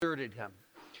deserted him.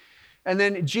 And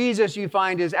then Jesus, you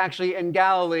find, is actually in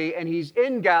Galilee, and he's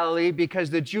in Galilee because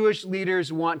the Jewish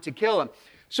leaders want to kill him.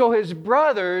 So his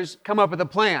brothers come up with a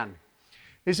plan.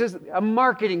 This is a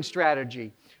marketing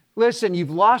strategy. Listen, you've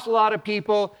lost a lot of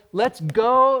people. Let's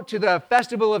go to the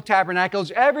Festival of Tabernacles.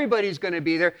 Everybody's going to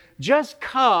be there. Just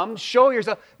come, show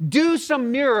yourself, do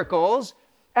some miracles,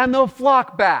 and they'll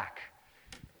flock back.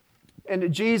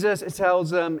 And Jesus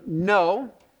tells them,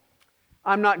 no,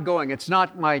 I'm not going. It's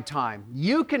not my time.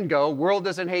 You can go. World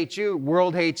doesn't hate you.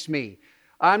 World hates me.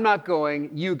 I'm not going.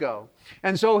 You go.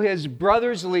 And so his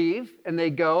brothers leave, and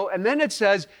they go. And then it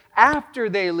says, after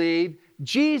they leave,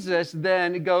 Jesus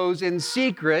then goes in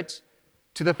secret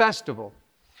to the festival.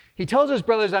 He tells his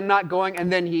brothers, I'm not going,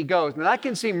 and then he goes. Now that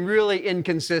can seem really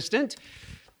inconsistent,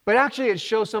 but actually it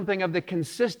shows something of the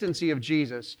consistency of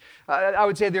Jesus. I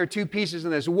would say there are two pieces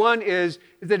in this. One is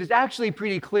that it's actually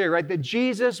pretty clear, right, that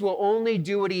Jesus will only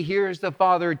do what he hears the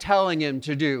Father telling him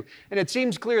to do. And it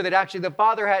seems clear that actually the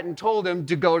Father hadn't told him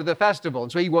to go to the festival,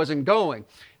 and so he wasn't going.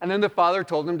 And then the Father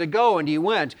told him to go, and he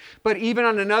went. But even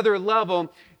on another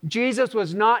level, Jesus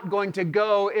was not going to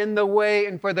go in the way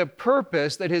and for the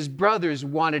purpose that his brothers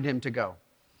wanted him to go.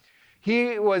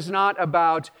 He was not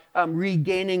about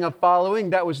regaining a following.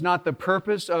 That was not the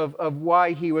purpose of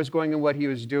why he was going and what he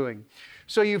was doing.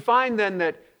 So you find then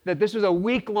that this was a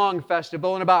week-long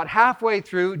festival, and about halfway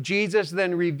through, Jesus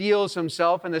then reveals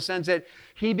himself in the sense that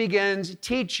he begins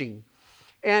teaching.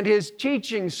 And his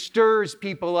teaching stirs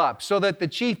people up so that the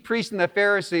chief priests and the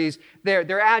Pharisees,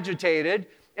 they're agitated,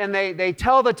 and they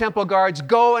tell the temple guards,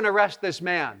 go and arrest this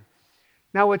man.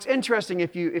 Now, what's interesting,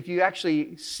 if you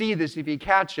actually see this, if you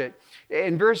catch it,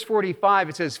 in verse 45,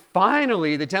 it says,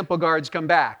 finally, the temple guards come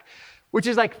back, which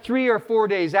is like 3 or 4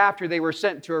 days after they were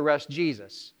sent to arrest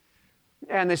Jesus.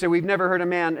 And they said, we've never heard a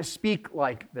man speak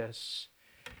like this.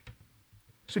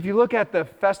 So if you look at the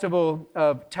Festival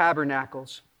of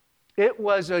Tabernacles, it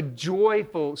was a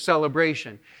joyful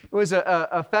celebration. It was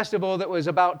a festival that was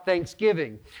about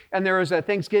thanksgiving. And there was a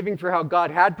thanksgiving for how God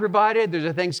had provided. There's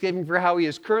a thanksgiving for how he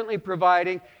is currently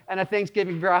providing. And a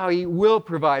thanksgiving for how he will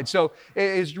provide. So it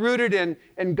is rooted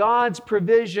in God's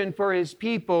provision for his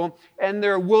people and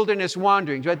their wilderness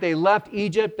wanderings. Right? They left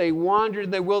Egypt. They wandered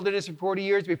in the wilderness for 40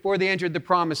 years before they entered the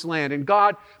promised land. And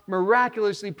God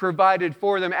miraculously provided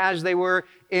for them as they were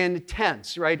in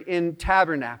tents, right? In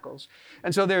tabernacles.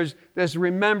 And so there's this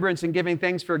remembrance and giving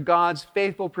thanks for God's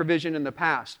faithful provision in the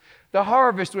past. The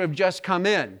harvest would have just come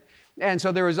in. And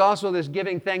so there was also this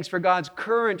giving thanks for God's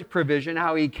current provision,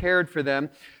 how he cared for them.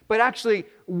 But actually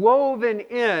woven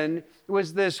in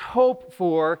was this hope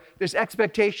for, this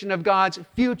expectation of God's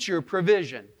future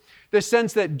provision. The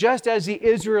sense that just as the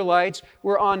Israelites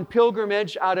were on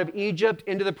pilgrimage out of Egypt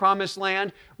into the promised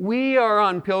land, we are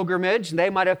on pilgrimage. They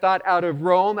might have thought out of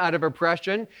Rome, out of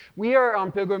oppression. We are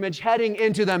on pilgrimage heading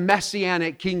into the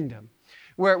Messianic kingdom,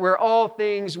 where all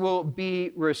things will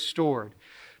be restored.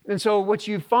 And so what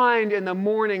you find in the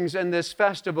mornings in this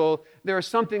festival, there is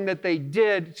something that they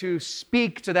did to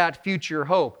speak to that future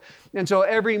hope. And so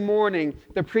every morning,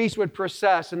 the priests would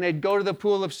process, and they'd go to the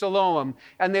pool of Siloam,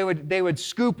 and they would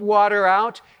scoop water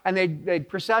out, and they'd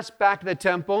process back to the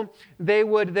temple. They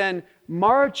would then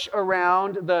march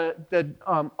around the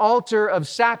altar of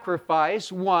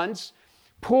sacrifice once,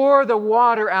 pour the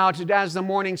water out as the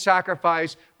morning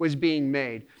sacrifice was being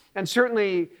made. And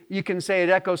certainly you can say it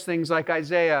echoes things like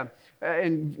Isaiah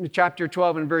in chapter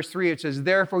 12 and verse 3. It says,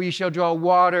 therefore you shall draw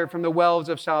water from the wells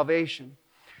of salvation.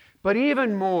 But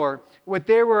even more, what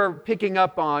they were picking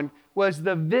up on was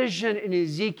the vision in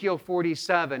Ezekiel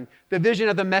 47, the vision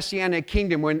of the Messianic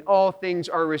kingdom when all things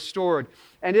are restored.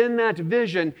 And in that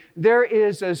vision, there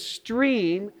is a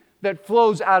stream that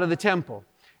flows out of the temple.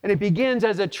 And it begins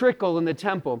as a trickle in the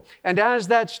temple. And as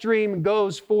that stream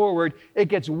goes forward, it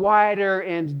gets wider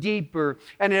and deeper.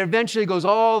 And it eventually goes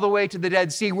all the way to the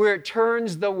Dead Sea, where it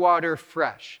turns the water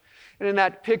fresh. And in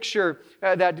that picture,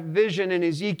 that vision in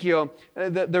Ezekiel,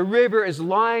 the river is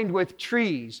lined with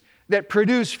trees that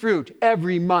produce fruit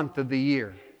every month of the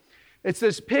year. It's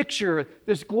this picture,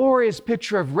 this glorious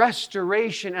picture of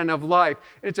restoration and of life.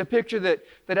 It's a picture that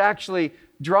actually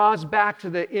draws back to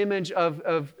the image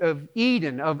of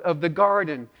Eden, of the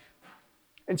garden.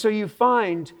 And so you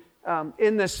find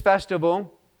in this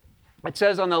festival, it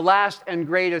says on the last and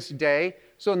greatest day,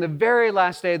 so on the very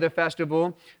last day of the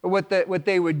festival, what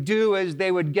they would do is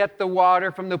they would get the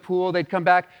water from the pool, they'd come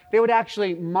back, they would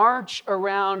actually march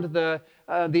around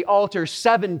the altar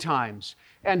 7 times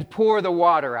and pour the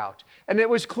water out. And it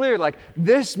was clear, like,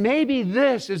 maybe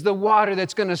this is the water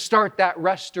that's going to start that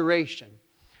restoration.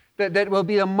 That will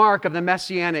be a mark of the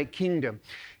Messianic kingdom.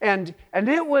 And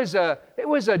it was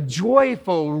a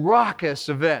joyful, raucous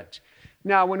event.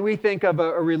 Now, when we think of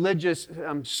a religious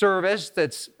service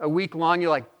that's a week long, you're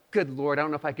like, good Lord, I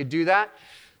don't know if I could do that.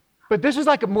 But this is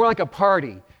more like a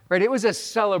party, right? It was a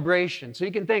celebration. So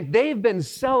you can think they've been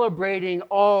celebrating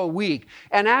all week.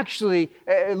 And actually,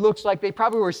 it looks like they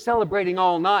probably were celebrating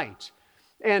all night.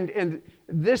 And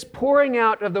this pouring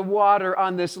out of the water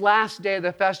on this last day of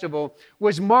the festival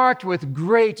was marked with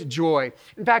great joy.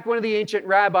 In fact, one of the ancient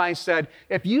rabbis said,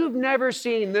 if you've never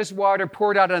seen this water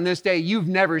poured out on this day, you've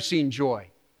never seen joy.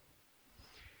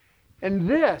 And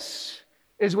this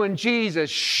is when Jesus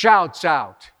shouts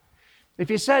out. If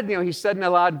he said, he said in a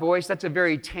loud voice, that's a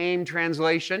very tame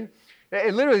translation.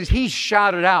 It literally is, he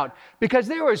shouted out because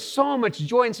there was so much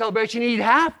joy and celebration, he'd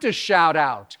have to shout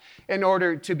out in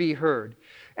order to be heard.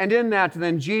 And in that,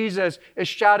 then Jesus is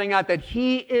shouting out that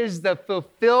he is the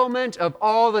fulfillment of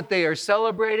all that they are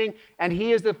celebrating, and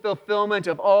he is the fulfillment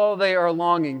of all they are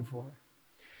longing for.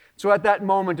 So at that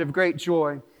moment of great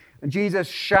joy, Jesus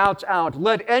shouts out,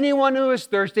 "Let anyone who is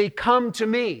thirsty come to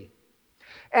me,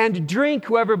 and drink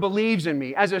whoever believes in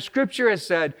me. As the scripture has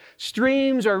said,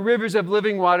 streams or rivers of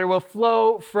living water will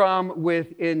flow from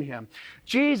within him."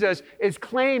 Jesus is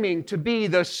claiming to be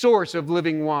the source of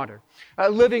living water.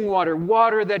 Living water,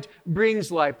 water that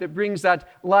brings life, that brings that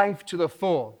life to the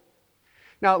full.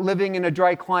 Now, living in a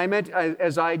dry climate,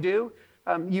 as I do,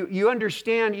 you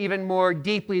understand even more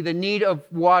deeply the need of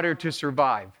water to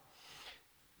survive.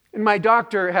 And my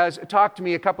doctor has talked to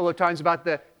me a couple of times about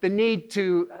the need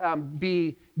to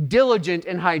be diligent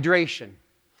in hydration.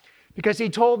 Because he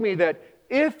told me that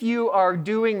if you are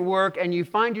doing work and you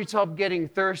find yourself getting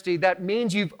thirsty, that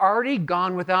means you've already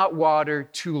gone without water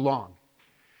too long.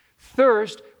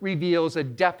 Thirst reveals a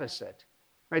deficit,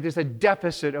 right? There's a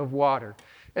deficit of water.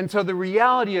 And so the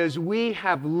reality is we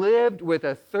have lived with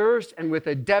a thirst and with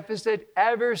a deficit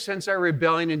ever since our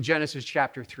rebellion in Genesis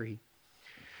chapter 3.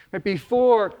 But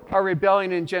before our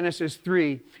rebellion in Genesis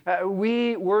 3,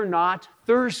 we were not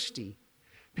thirsty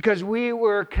because we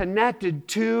were connected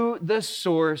to the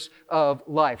source of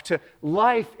life, to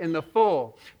life in the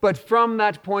full. But from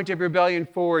that point of rebellion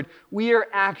forward, we are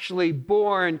actually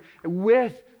born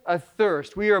with a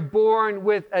thirst. We are born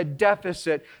with a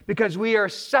deficit because we are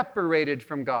separated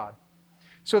from God.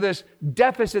 So this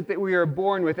deficit that we are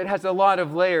born with, it has a lot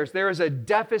of layers. There is a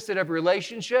deficit of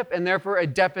relationship and therefore a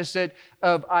deficit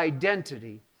of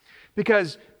identity.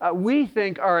 Because we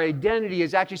think our identity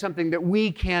is actually something that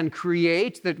we can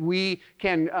create, that we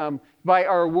can, by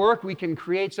our work, we can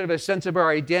create sort of a sense of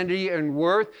our identity and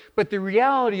worth. But the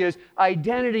reality is,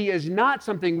 identity is not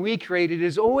something we create. It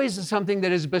is always something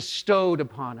that is bestowed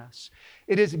upon us.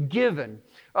 It is given.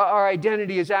 Our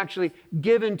identity is actually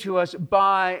given to us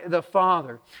by the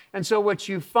Father. And so what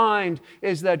you find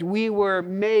is that we were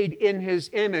made in His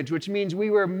image, which means we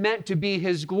were meant to be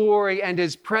His glory and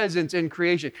His presence in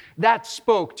creation. That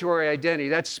spoke to our identity.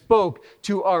 That spoke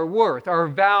to our worth, our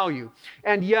value.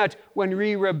 And yet, when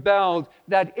we rebelled,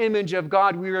 that image of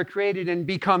God we were created in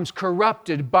becomes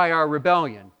corrupted by our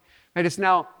rebellion. And it's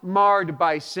now marred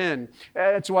by sin.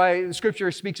 That's why the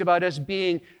Scripture speaks about us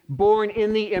being born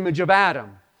in the image of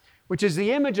Adam, which is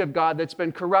the image of God that's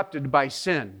been corrupted by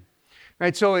sin.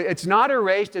 Right? So it's not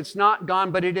erased, it's not gone,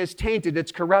 but it is tainted,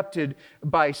 it's corrupted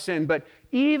by sin. But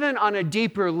even on a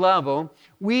deeper level,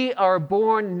 we are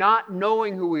born not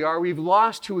knowing who we are. We've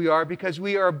lost who we are because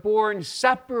we are born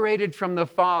separated from the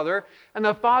Father, and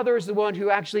the Father is the one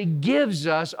who actually gives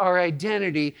us our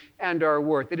identity and our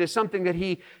worth. It is something that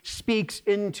He speaks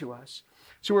into us.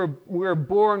 So we're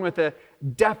born with a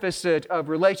deficit of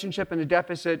relationship and a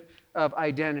deficit of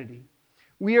identity.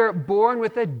 We are born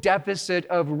with a deficit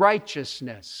of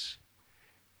righteousness.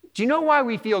 Do you know why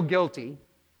we feel guilty?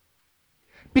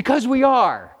 Because we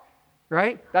are,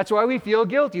 right? That's why we feel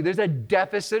guilty. There's a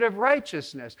deficit of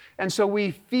righteousness. And so we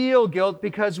feel guilt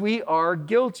because we are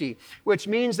guilty, which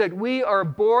means that we are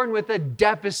born with a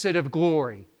deficit of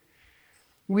glory.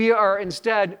 We are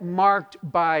instead marked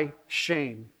by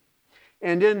shame.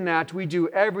 And in that, we do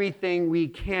everything we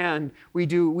can.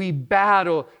 We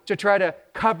battle to try to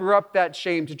cover up that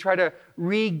shame, to try to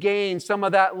regain some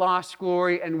of that lost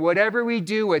glory. And whatever we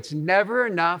do, it's never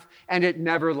enough and it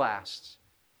never lasts.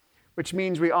 Which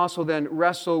means we also then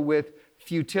wrestle with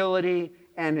futility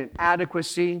and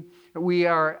inadequacy. We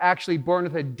are actually born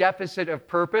with a deficit of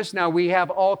purpose. Now, we have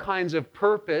all kinds of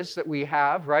purpose that we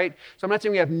have, right? So I'm not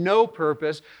saying we have no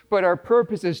purpose, but our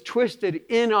purpose is twisted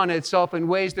in on itself in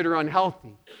ways that are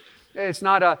unhealthy. It's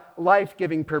not a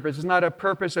life-giving purpose. It's not a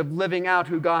purpose of living out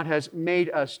who God has made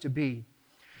us to be.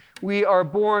 We are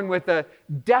born with a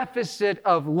deficit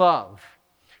of love,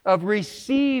 of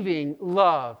receiving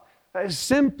love,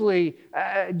 simply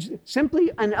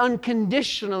and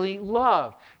unconditionally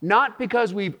love. Not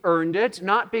because we've earned it,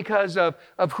 not because of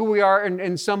who we are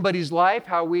in somebody's life,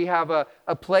 how we have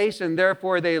a place and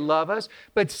therefore they love us,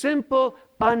 but simple,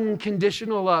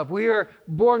 unconditional love. We are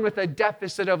born with a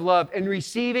deficit of love in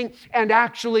receiving and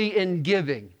actually in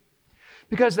giving.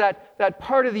 Because that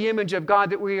part of the image of God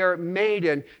that we are made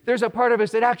in, there's a part of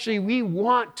us that actually we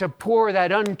want to pour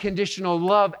that unconditional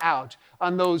love out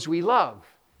on those we love.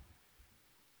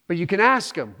 But you can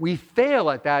ask them. We fail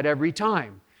at that every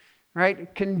time,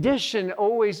 right? Condition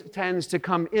always tends to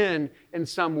come in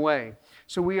some way.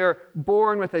 So we are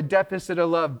born with a deficit of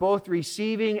love, both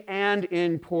receiving and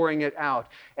in pouring it out.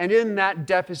 And in that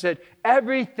deficit,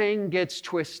 everything gets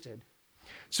twisted.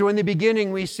 So in the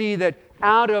beginning, we see that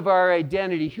out of our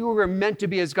identity, who we're meant to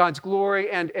be as God's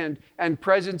glory and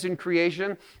presence in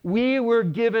creation, we were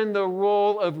given the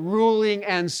role of ruling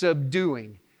and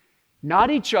subduing. Not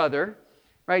each other,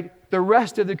 right? The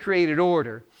rest of the created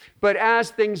order. But as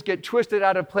things get twisted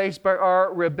out of place by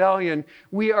our rebellion,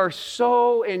 we are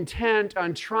so intent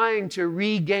on trying to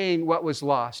regain what was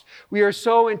lost. We are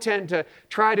so intent to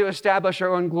try to establish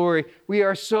our own glory. We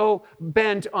are so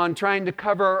bent on trying to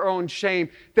cover our own shame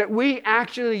that we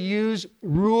actually use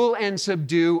rule and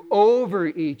subdue over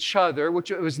each other, which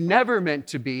it was never meant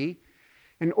to be,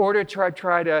 in order to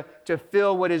try to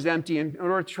fill what is empty, in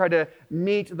order to try to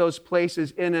meet those places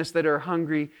in us that are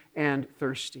hungry and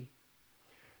thirsty.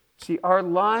 See, our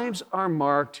lives are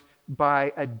marked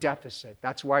by a deficit.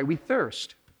 That's why we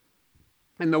thirst.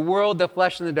 And the world, the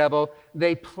flesh, and the devil,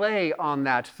 they play on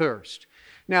that thirst.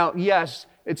 Now, yes,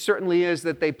 it certainly is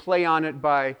that they play on it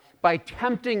by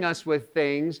tempting us with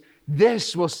things.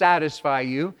 This will satisfy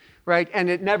you, right?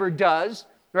 And it never does.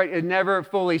 Right? It never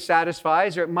fully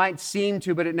satisfies, or it might seem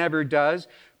to, but it never does.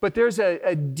 But there's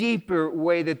a deeper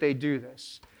way that they do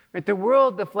this. Right? The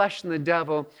world, the flesh, and the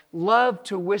devil love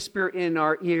to whisper in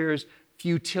our ears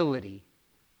futility.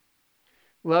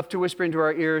 Love to whisper into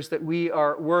our ears that we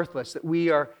are worthless, that we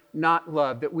are not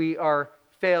loved, that we are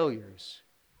failures.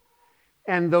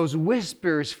 And those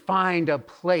whispers find a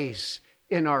place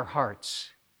in our hearts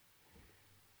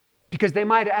because they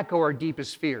might echo our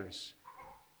deepest fears.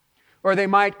 Or they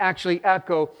might actually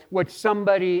echo what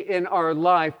somebody in our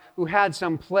life who had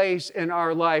some place in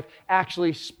our life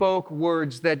actually spoke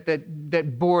words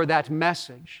that bore that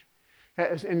message.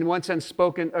 In one sense,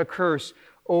 spoken a curse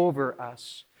over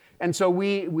us. And so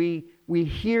we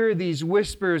hear these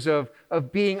whispers of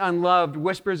being unloved,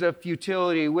 whispers of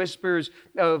futility, whispers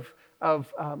of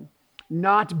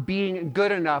not being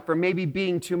good enough or maybe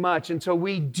being too much. And so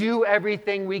we do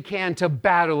everything we can to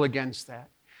battle against that.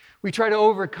 We try to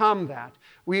overcome that.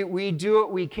 We do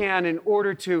what we can in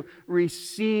order to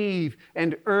receive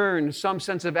and earn some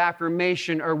sense of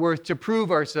affirmation or worth to prove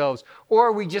ourselves,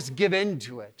 or we just give in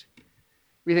to it.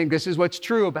 We think this is what's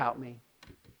true about me.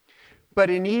 But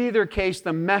in either case,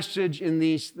 the message in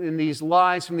these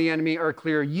lies from the enemy are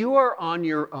clear. You are on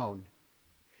your own.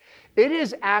 It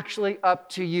is actually up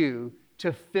to you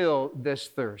to fill this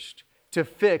thirst, to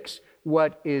fix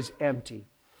what is empty.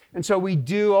 And so we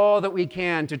do all that we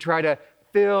can to try to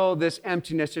fill this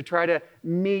emptiness, to try to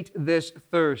meet this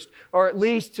thirst, or at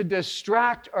least to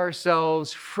distract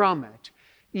ourselves from it,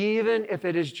 even if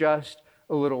it is just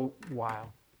a little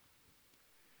while.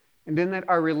 And then that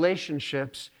our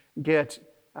relationships get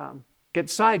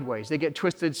sideways. They get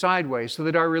twisted sideways, so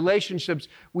that our relationships,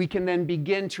 we can then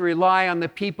begin to rely on the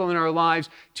people in our lives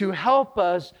to help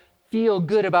us feel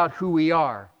good about who we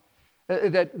are.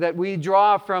 That we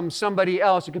draw from somebody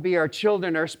else. It could be our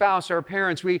children, our spouse, our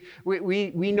parents. We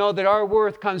know that our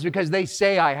worth comes because they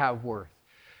say I have worth.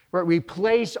 Right? We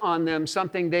place on them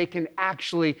something they can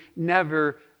actually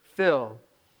never fill.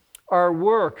 Our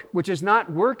work, which is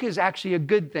not, work is actually a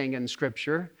good thing in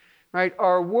Scripture. Right?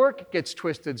 Our work gets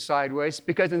twisted sideways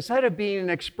because instead of being an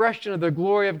expression of the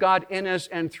glory of God in us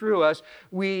and through us,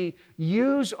 we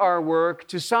use our work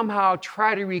to somehow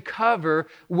try to recover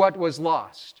what was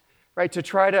lost. Right, to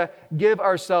try to give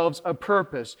ourselves a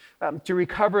purpose, to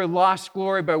recover lost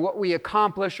glory by what we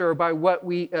accomplish or by what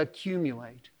we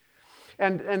accumulate.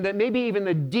 And that maybe even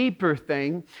the deeper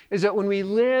thing is that when we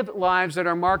live lives that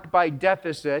are marked by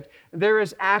deficit, there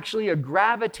is actually a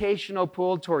gravitational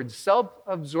pull towards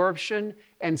self-absorption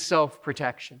and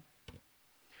self-protection.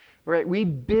 Right? We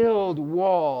build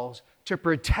walls to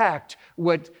protect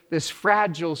what this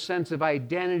fragile sense of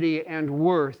identity and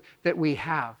worth that we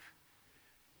have.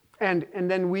 And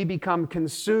then we become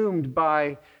consumed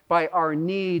by by our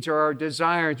needs or our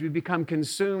desires. We become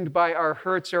consumed by our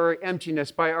hurts or our emptiness,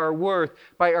 by our worth,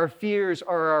 by our fears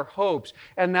or our hopes.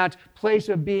 And that place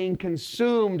of being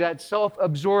consumed, that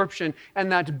self-absorption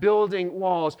and that building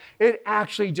walls, it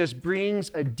actually just brings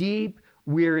a deep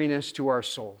weariness to our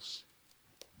souls.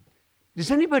 Does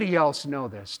anybody else know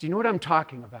this? Do you know what I'm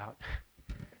talking about?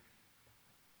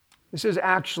 This is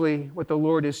actually what the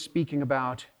Lord is speaking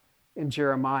about in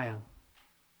Jeremiah.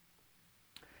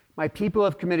 My people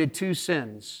have committed two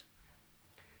sins.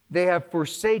 They have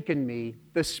forsaken me,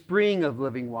 the spring of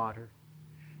living water,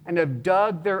 and have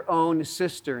dug their own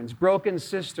cisterns, broken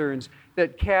cisterns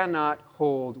that cannot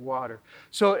hold water.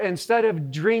 So instead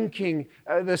of drinking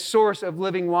the source of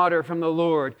living water from the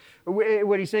Lord,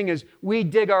 what he's saying is we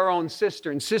dig our own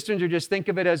cisterns. Cisterns are, just think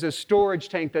of it as a storage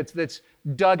tank that's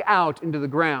dug out into the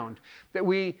ground. That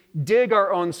we dig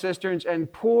our own cisterns and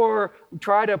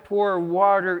try to pour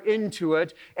water into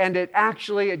it, and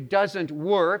it doesn't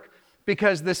work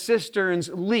because the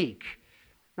cisterns leak.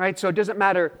 Right? So it doesn't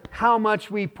matter how much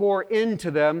we pour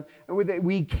into them,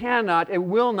 it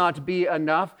will not be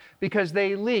enough because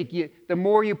they leak. The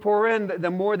more you pour in,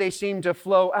 the more they seem to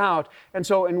flow out. And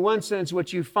so in one sense,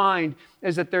 what you find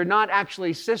is that they're not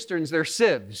actually cisterns, they're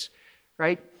sieves,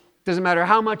 right? Doesn't matter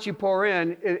how much you pour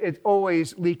in, it's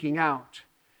always leaking out.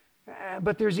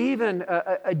 But there's even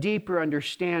a deeper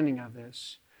understanding of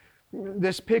this.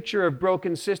 This picture of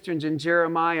broken cisterns in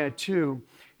Jeremiah 2,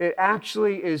 it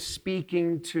actually is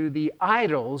speaking to the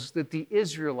idols that the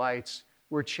Israelites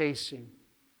were chasing.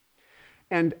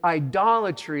 And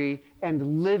idolatry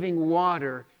and living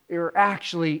water are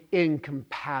actually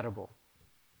incompatible.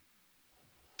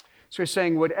 So he's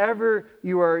saying whatever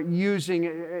you are using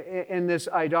in this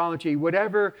idolatry,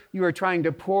 whatever you are trying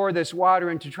to pour this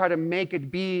water in to try to make it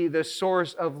be the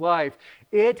source of life,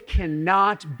 it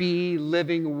cannot be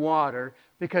living water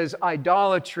because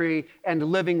idolatry and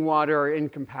living water are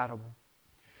incompatible.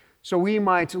 So we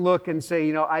might look and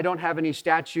say, I don't have any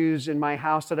statues in my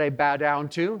house that I bow down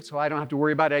to, so I don't have to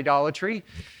worry about idolatry.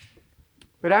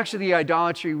 But actually the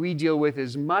idolatry we deal with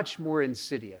is much more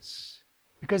insidious,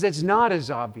 because it's not as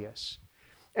obvious.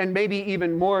 And maybe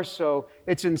even more so,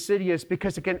 it's insidious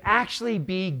because it can actually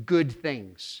be good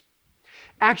things.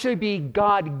 Actually be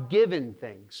God-given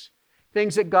things.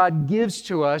 Things that God gives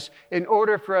to us in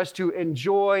order for us to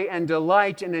enjoy and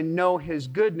delight and know His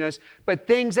goodness, but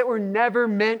things that were never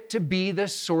meant to be the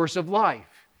source of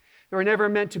life. They were never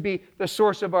meant to be the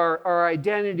source of our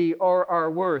identity or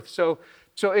our worth. So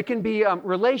it can be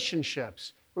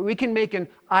relationships. We can make an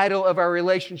idol of our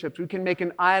relationships. We can make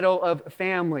an idol of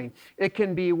family. It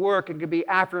can be work. It can be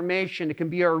affirmation. It can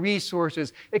be our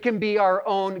resources. It can be our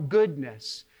own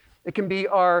goodness. It can be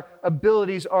our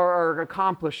abilities or our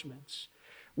accomplishments.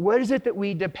 What is it that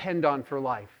we depend on for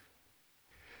life?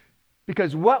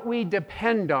 Because what we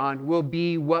depend on will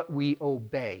be what we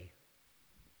obey.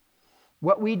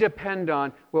 What we depend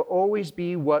on will always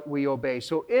be what we obey.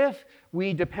 So if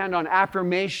we depend on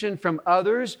affirmation from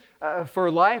others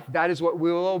for life, that is what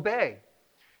we will obey.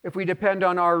 If we depend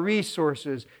on our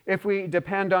resources, if we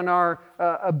depend on our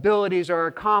abilities, our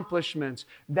accomplishments,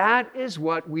 that is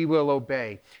what we will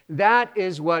obey. That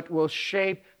is what will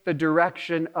shape the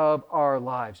direction of our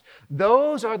lives.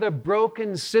 Those are the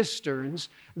broken cisterns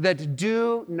that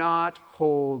do not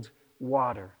hold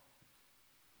water.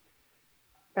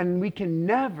 And we can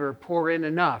never pour in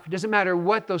enough. It doesn't matter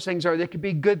what those things are. They could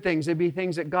be good things. They could be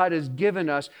things that God has given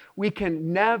us. We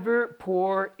can never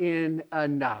pour in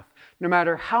enough, no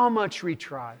matter how much we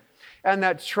try. And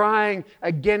that trying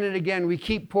again and again, we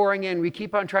keep pouring in. We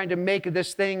keep on trying to make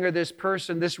this thing or this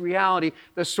person, this reality,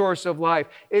 the source of life.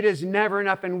 It is never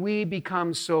enough, and we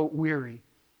become so weary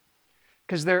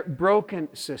because they're broken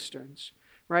cisterns,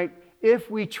 right?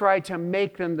 If we try to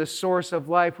make them the source of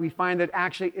life, we find that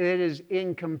actually it is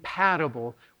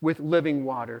incompatible with living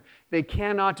water. They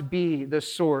cannot be the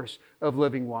source of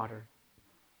living water.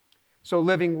 So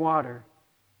living water,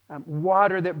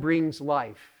 water that brings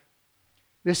life.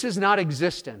 This is not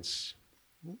existence.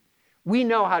 We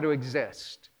know how to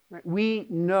exist. Right? We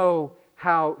know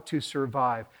how to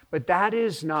survive, but that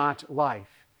is not life.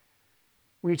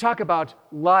 When you talk about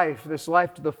life, this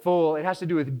life to the full, it has to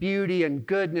do with beauty and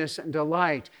goodness and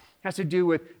delight. It has to do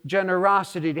with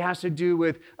generosity. It has to do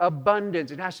with abundance.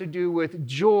 It has to do with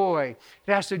joy.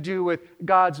 It has to do with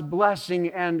God's blessing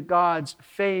and God's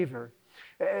favor.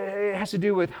 It has to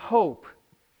do with hope.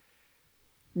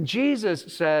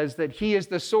 Jesus says that He is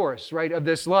the source, right, of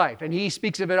this life. And He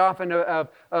speaks of it often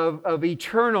of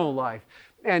eternal life.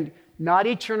 And not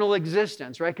eternal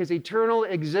existence, right? Because eternal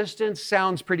existence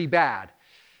sounds pretty bad.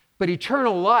 But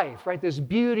eternal life, right? This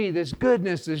beauty, this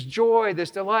goodness, this joy,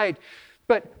 this delight.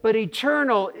 But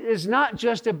eternal is not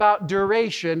just about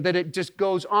duration, that it just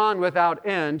goes on without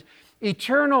end.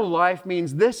 Eternal life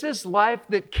means this is life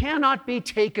that cannot be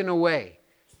taken away.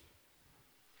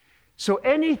 So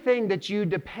anything that you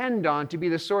depend on to be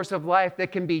the source of life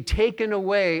that can be taken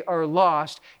away or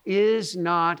lost is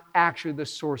not actually the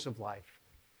source of life.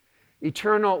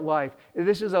 Eternal life,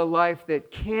 this is a life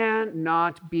that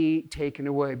cannot be taken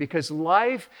away, because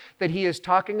life that he is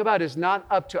talking about is not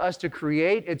up to us to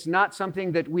create. It's not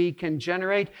something that we can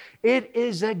generate. It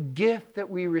is a gift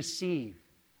that we receive.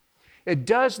 It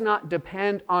does not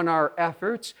depend on our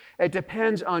efforts. It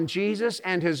depends on Jesus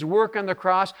and his work on the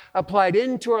cross applied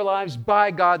into our lives by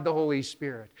God the Holy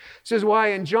Spirit. This is why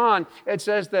in John it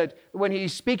says that when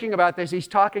he's speaking about this, he's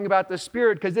talking about the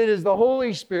Spirit, because it is the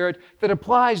Holy Spirit that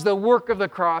applies the work of the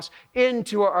cross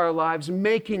into our lives,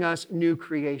 making us new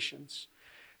creations.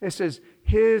 This is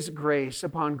his grace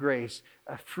upon grace,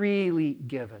 freely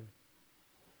given.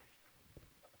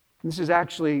 This is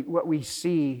actually what we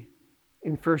see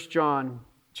in 1 John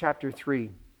chapter 3,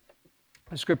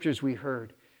 the scriptures we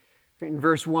heard. In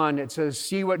verse 1, it says,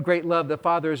 "See what great love the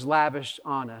Father has lavished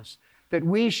on us, that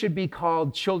we should be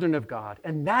called children of God."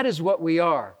 And that is what we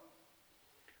are.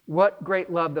 What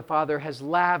great love the Father has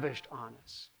lavished on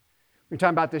us. We were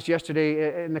talking about this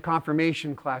yesterday in the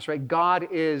confirmation class, right? God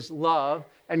is love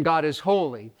and God is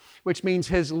holy, which means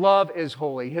his love is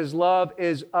holy. His love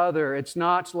is other. It's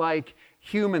not like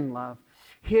human love.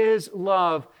 His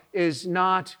love is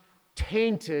not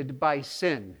tainted by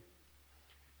sin,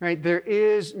 right? There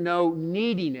is no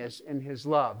neediness in his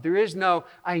love. There is no,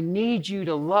 I need you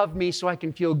to love me so I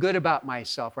can feel good about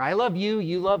myself. Or I love you,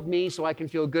 you love me so I can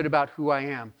feel good about who I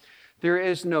am. There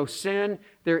is no sin.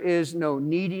 There is no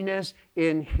neediness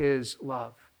in his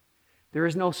love. There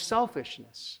is no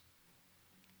selfishness.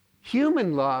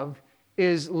 Human love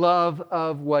is love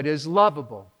of what is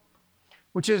lovable,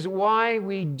 which is why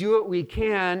we do what we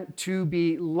can to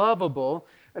be lovable,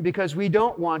 because we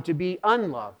don't want to be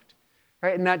unloved,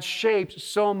 right? And that shapes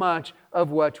so much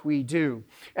of what we do.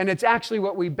 And it's actually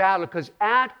what we battle, because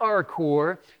at our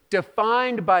core,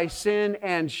 defined by sin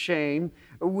and shame,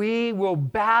 we will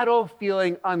battle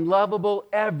feeling unlovable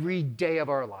every day of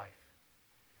our life.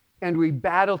 And we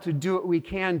battle to do what we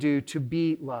can do to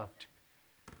be loved.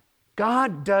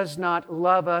 God does not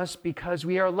love us because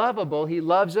we are lovable. He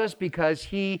loves us because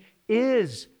he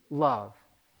is love.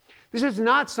 This is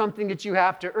not something that you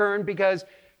have to earn, because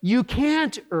you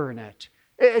can't earn it.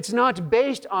 It's not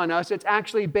based on us. It's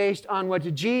actually based on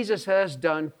what Jesus has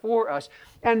done for us.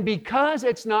 And because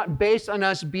it's not based on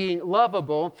us being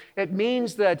lovable, it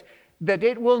means that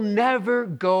it will never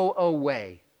go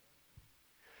away.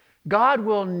 God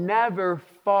will never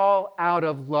fall out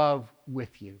of love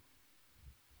with you.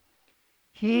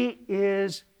 He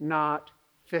is not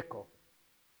fickle.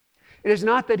 It is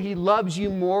not that he loves you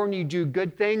more when you do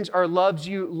good things or loves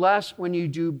you less when you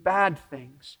do bad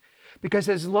things, because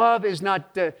his love is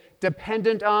not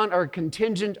dependent on or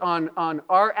contingent on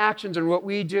our actions and what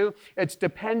we do. It's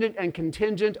dependent and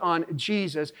contingent on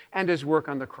Jesus and his work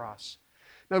on the cross.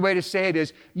 Another way to say it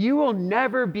is, you will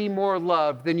never be more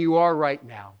loved than you are right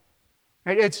now.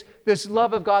 Right? It's this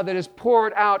love of God that is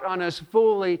poured out on us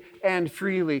fully and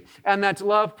freely. And that's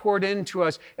love poured into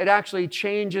us. It actually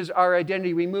changes our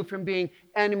identity. We move from being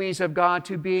enemies of God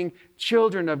to being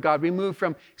children of God. We move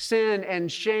from sin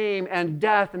and shame and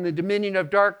death and the dominion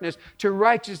of darkness to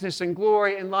righteousness and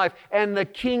glory and life and the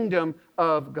kingdom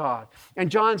of God. And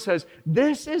John says,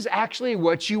 this is actually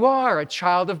what you are, a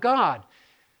child of God.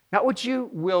 Not what you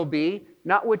will be,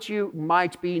 not what you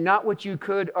might be, not what you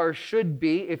could or should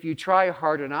be if you try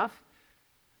hard enough.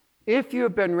 If you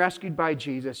have been rescued by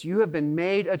Jesus, you have been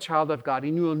made a child of God,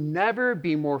 and you will never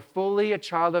be more fully a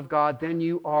child of God than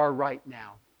you are right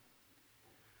now.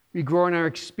 We grow in our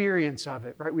experience of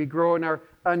it, right? We grow in our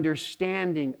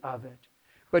understanding of it.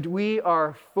 But we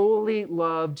are fully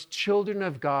loved children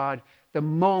of God the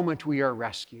moment we are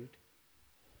rescued.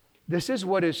 This is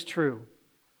what is true.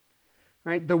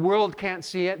 Right? The world can't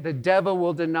see it. The devil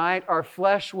will deny it. Our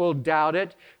flesh will doubt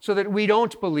it, so that we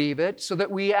don't believe it, so that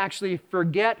we actually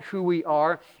forget who we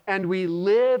are, and we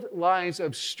live lives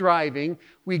of striving.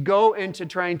 We go into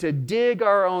trying to dig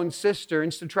our own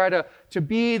cisterns to try to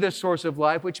be the source of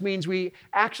life, which means we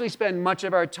actually spend much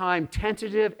of our time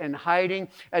tentative and hiding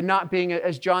and not being,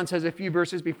 as John says a few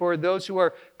verses before, those who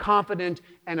are confident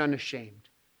and unashamed.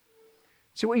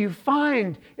 So what you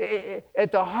find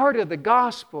at the heart of the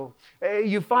gospel,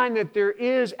 you find that there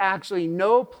is actually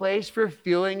no place for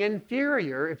feeling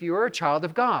inferior if you are a child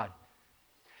of God.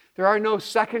 There are no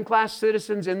second-class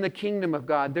citizens in the kingdom of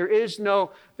God. There is no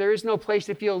place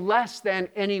to feel less than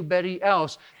anybody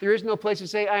else. There is no place to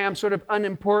say, I am sort of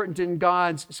unimportant in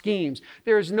God's schemes.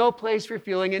 There is no place for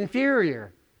feeling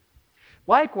inferior.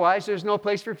 Likewise, there's no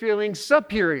place for feeling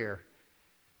superior,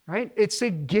 right? It's a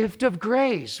gift of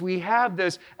grace. We have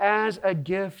this as a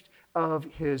gift of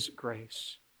His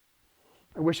grace.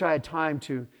 I wish I had time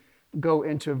to go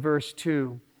into verse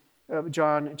 2 of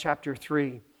John chapter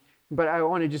 3. But I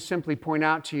want to just simply point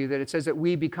out to you that it says that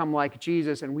we become like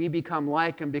Jesus, and we become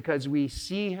like Him because we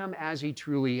see Him as He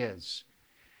truly is.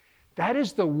 That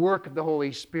is the work of the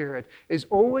Holy Spirit, is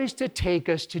always to take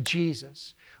us to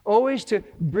Jesus, always to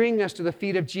bring us to the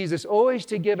feet of Jesus, always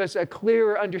to give us a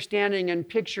clearer understanding and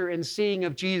picture and seeing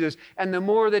of Jesus. And the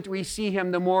more that we see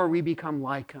Him, the more we become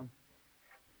like Him.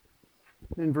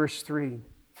 In verse 3,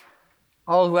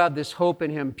 all who have this hope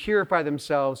in Him purify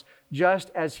themselves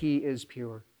just as He is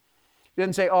pure. It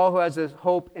doesn't say all who has this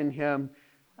hope in Him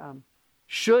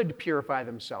should purify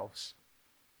themselves.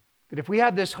 But if we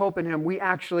have this hope in Him, we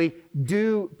actually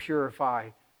do purify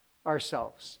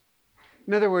ourselves.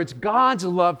 In other words, God's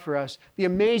love for us, the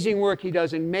amazing work He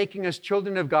does in making us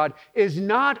children of God, is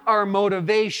not our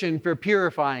motivation for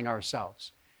purifying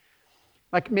ourselves.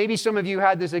 Like maybe some of you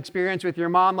had this experience with your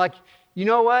mom, like, you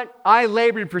know what? I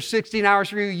labored for 16 hours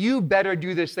for you. You better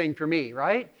do this thing for me,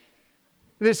 right?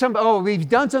 There's we've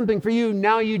done something for you,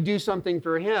 now you do something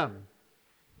for him.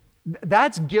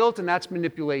 That's guilt and that's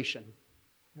manipulation.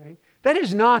 Right? That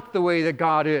is not the way that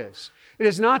God is. It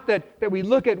is not that we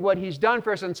look at what He's done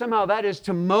for us and somehow that is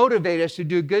to motivate us to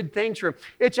do good things for Him.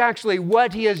 It's actually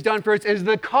what He has done for us is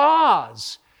the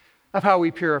cause of how we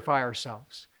purify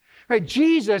ourselves. Right?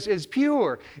 Jesus is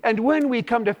pure. And when we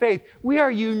come to faith, we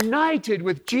are united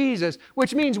with Jesus,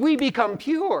 which means we become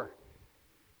pure.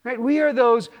 Right? We are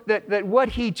those that what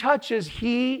He touches,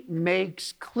 He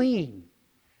makes clean.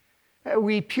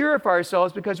 We purify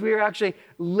ourselves because we are actually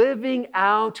living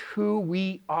out who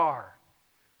we are,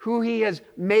 who He has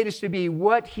made us to be,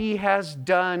 what He has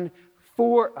done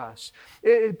for us.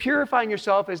 Purifying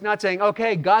yourself is not saying,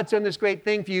 okay, God's done this great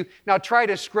thing for you, now try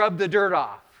to scrub the dirt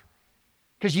off,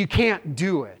 because you can't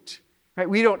do it. Right?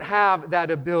 We don't have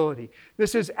that ability.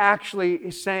 This is actually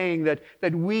saying that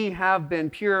we have been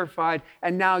purified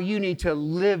and now you need to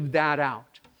live that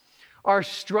out. Our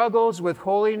struggles with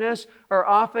holiness are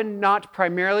often not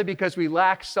primarily because we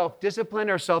lack self-discipline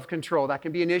or self-control. That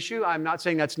can be an issue. I'm not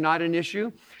saying that's not an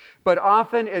issue. But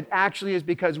often it actually is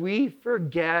because we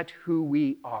forget who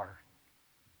we are.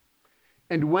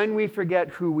 And when we forget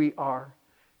who we are,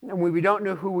 and when we don't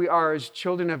know who we are as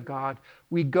children of God,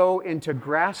 we go into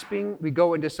grasping, we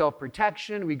go into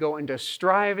self-protection, we go into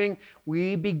striving,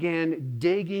 we begin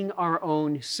digging our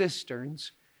own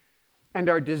cisterns, and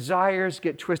our desires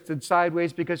get twisted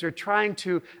sideways because we're trying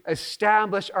to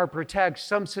establish or protect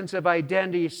some sense of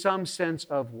identity, some sense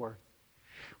of worth.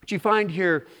 What you find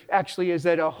here actually is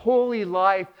that a holy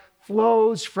life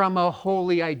flows from a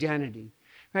holy identity.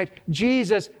 Right?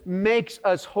 Jesus makes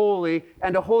us holy,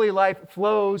 and a holy life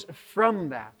flows from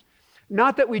that.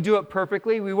 Not that we do it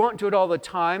perfectly. We won't do it all the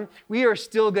time. We are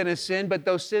still going to sin, but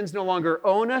those sins no longer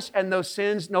own us, and those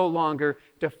sins no longer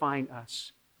define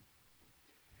us.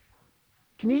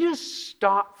 Can you just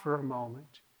stop for a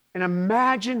moment and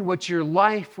imagine what your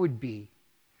life would be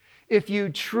if you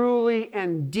truly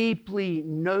and deeply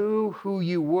knew who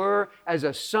you were as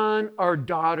a son or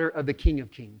daughter of the King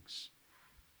of Kings?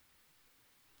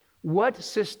 What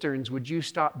cisterns would you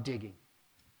stop digging?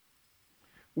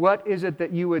 What is it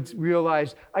that you would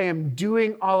realize, I am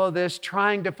doing all of this,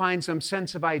 trying to find some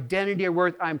sense of identity or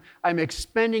worth. I'm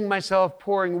expending myself,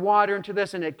 pouring water into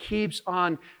this, and it keeps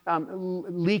on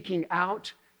leaking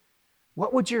out.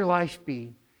 What would your life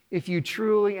be if you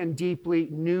truly and deeply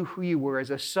knew who you were as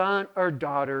a son or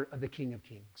daughter of the King of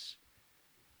Kings?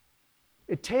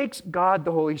 It takes God,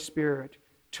 the Holy Spirit,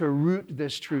 to root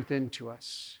this truth into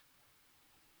us.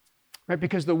 Right?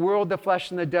 Because the world, the flesh,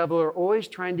 and the devil are always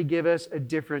trying to give us a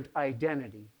different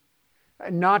identity.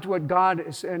 Not what God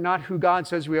is, not who God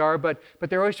says we are, but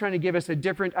they're always trying to give us a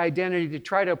different identity to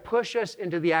try to push us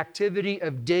into the activity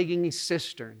of digging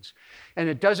cisterns. And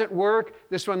it doesn't work.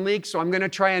 This one leaks, so I'm going to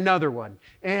try another one,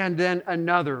 and then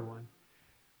another one.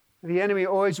 The enemy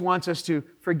always wants us to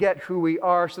forget who we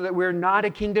are so that we're not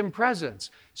a kingdom presence.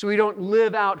 So we don't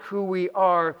live out who we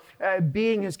are,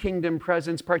 being His kingdom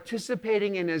presence,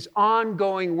 participating in His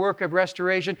ongoing work of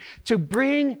restoration to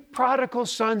bring prodigal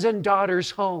sons and daughters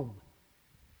home.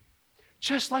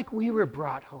 Just like we were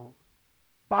brought home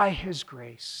by His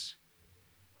grace.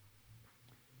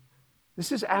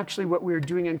 This is actually what we're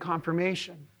doing in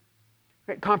confirmation.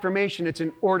 Confirmation, it's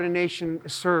an ordination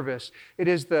service. It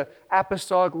is the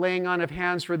apostolic laying on of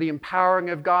hands for the empowering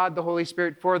of God, the Holy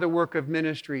Spirit, for the work of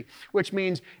ministry, which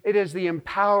means it is the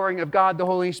empowering of God, the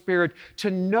Holy Spirit,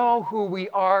 to know who we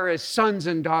are as sons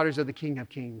and daughters of the King of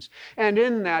Kings. And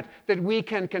in that we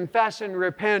can confess and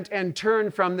repent and turn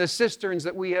from the cisterns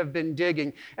that we have been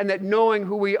digging, and that knowing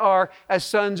who we are as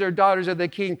sons or daughters of the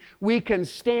King, we can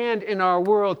stand in our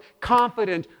world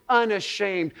confident,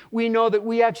 unashamed. We know that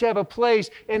we actually have a place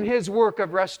in His work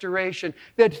of restoration,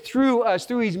 that through us,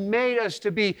 through He's made us to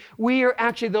be, we are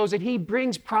actually those that He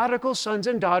brings prodigal sons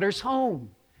and daughters home,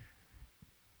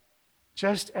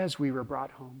 just as we were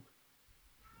brought home.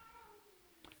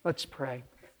 Let's pray.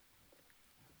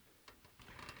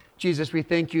 Jesus, we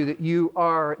thank You that You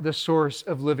are the source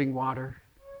of living water,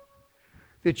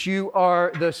 that You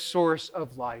are the source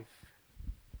of life,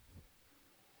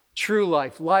 true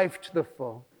life, life to the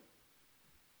full.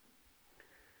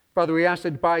 Father, we ask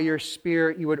that by Your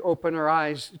Spirit You would open our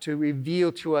eyes to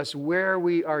reveal to us where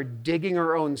we are digging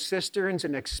our own cisterns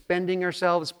and expending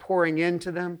ourselves, pouring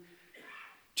into them,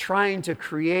 trying to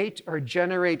create or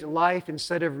generate life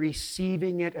instead of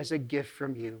receiving it as a gift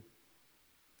from You,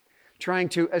 trying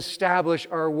to establish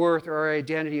our worth or our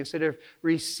identity instead of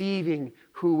receiving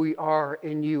who we are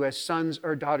in You as sons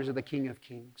or daughters of the King of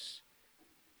Kings.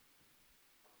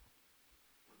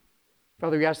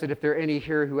 Father, we ask that if there are any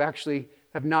here who actually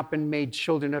have not been made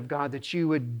children of God, that You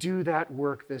would do that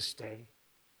work this day,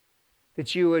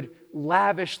 that You would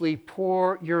lavishly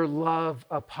pour Your love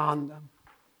upon them,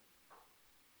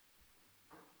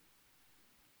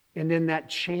 and in that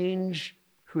change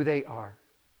who they are.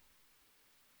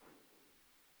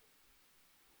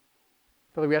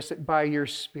 Father, we ask that by Your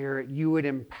Spirit You would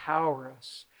empower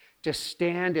us to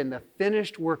stand in the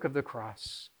finished work of the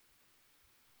cross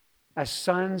as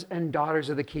sons and daughters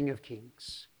of the King of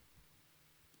Kings,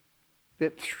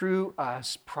 that through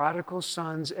us, prodigal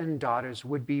sons and daughters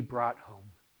would be brought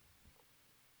home.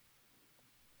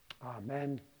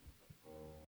 Amen.